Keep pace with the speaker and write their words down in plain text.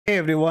Hey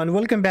everyone,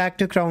 welcome back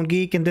to Crown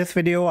Geek. In this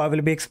video, I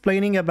will be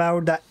explaining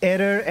about the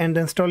error and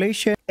the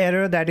installation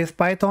error, that is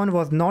Python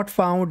was not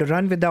found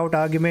run without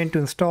argument to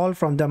install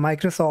from the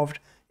Microsoft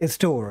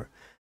Store.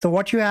 So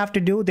what you have to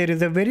do, there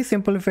is a very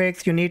simple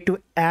fix. You need to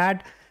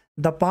add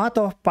the path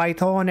of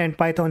Python and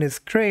Python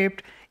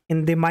script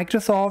in the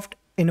Microsoft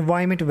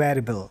environment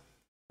variable.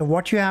 So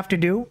what you have to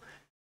do,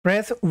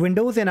 press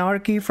Windows and R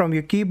key from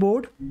your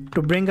keyboard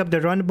to bring up the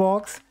run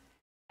box,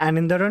 and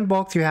in the run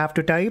box you have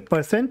to type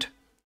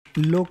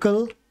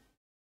 %local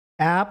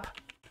app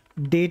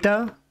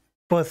data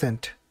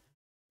 %.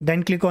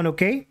 Then click on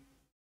OK.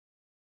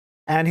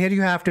 And here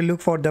you have to look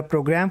for the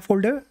program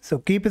folder. So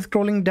keep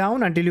scrolling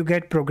down until you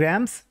get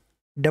programs.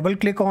 Double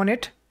click on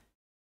it.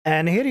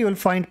 And here you will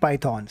find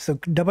Python. So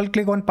double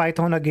click on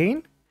Python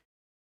again.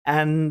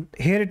 And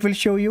here it will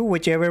show you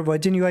whichever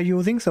version you are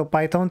using. So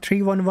Python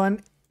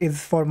 3.11 is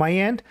for my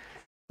end.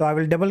 So I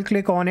will double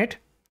click on it.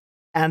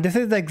 And this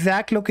is the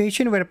exact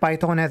location where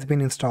Python has been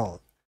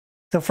installed.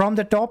 So from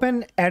the top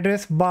and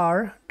address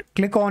bar,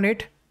 click on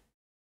it.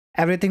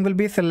 Everything will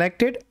be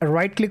selected.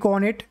 Right click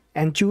on it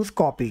and choose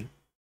copy.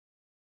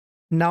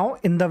 Now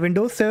in the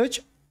Windows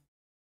search,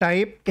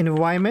 type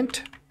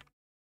environment,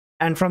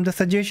 and from the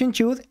suggestion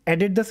choose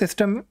edit the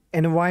system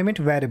environment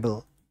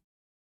variable.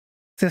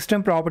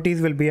 System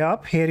properties will be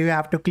up. Here you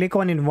have to click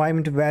on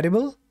environment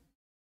variable,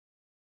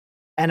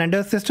 and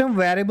under system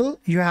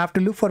variable you have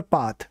to look for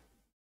path.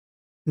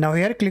 Now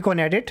here click on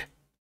edit,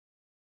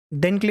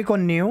 then click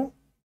on new,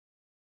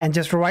 and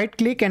just right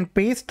click and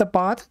paste the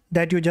path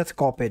that you just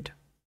copied.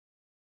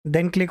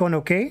 Then click on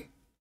OK.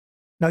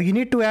 Now you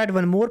need to add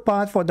one more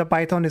path for the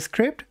Python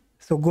script.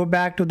 So go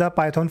back to the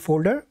Python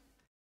folder.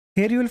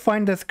 Here you will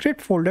find the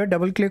script folder.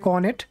 Double click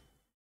on it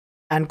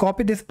and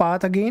copy this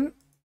path again.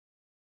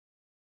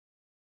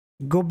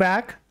 Go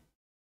back,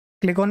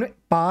 click on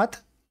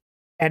path,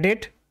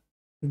 edit,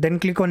 then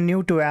click on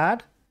new to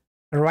add.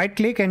 Right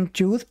click and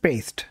choose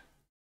paste.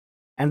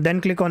 And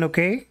then click on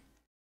OK,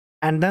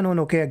 and then on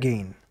OK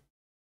again.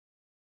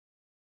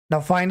 Now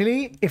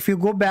finally, if you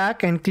go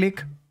back and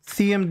click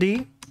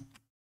cmd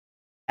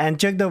and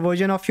check the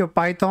version of your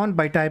Python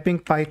by typing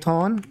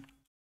Python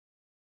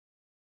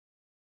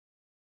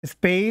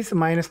space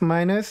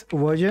 --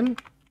 version.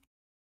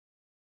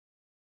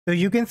 So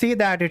you can see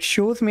that it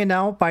shows me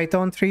now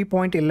Python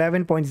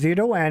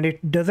 3.11.0, and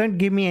it doesn't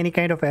give me any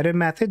kind of error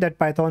message that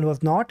Python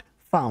was not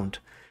found.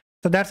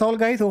 So that's all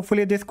guys.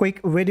 Hopefully this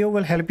quick video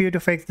will help you to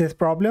fix this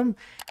problem.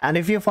 And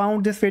if you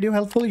found this video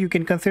helpful, you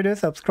can consider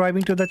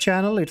subscribing to the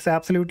channel. It's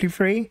absolutely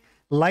free.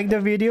 Like the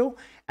video,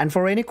 and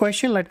for any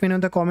question, let me know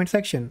in the comment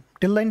section.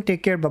 Till then,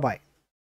 take care. Bye-bye.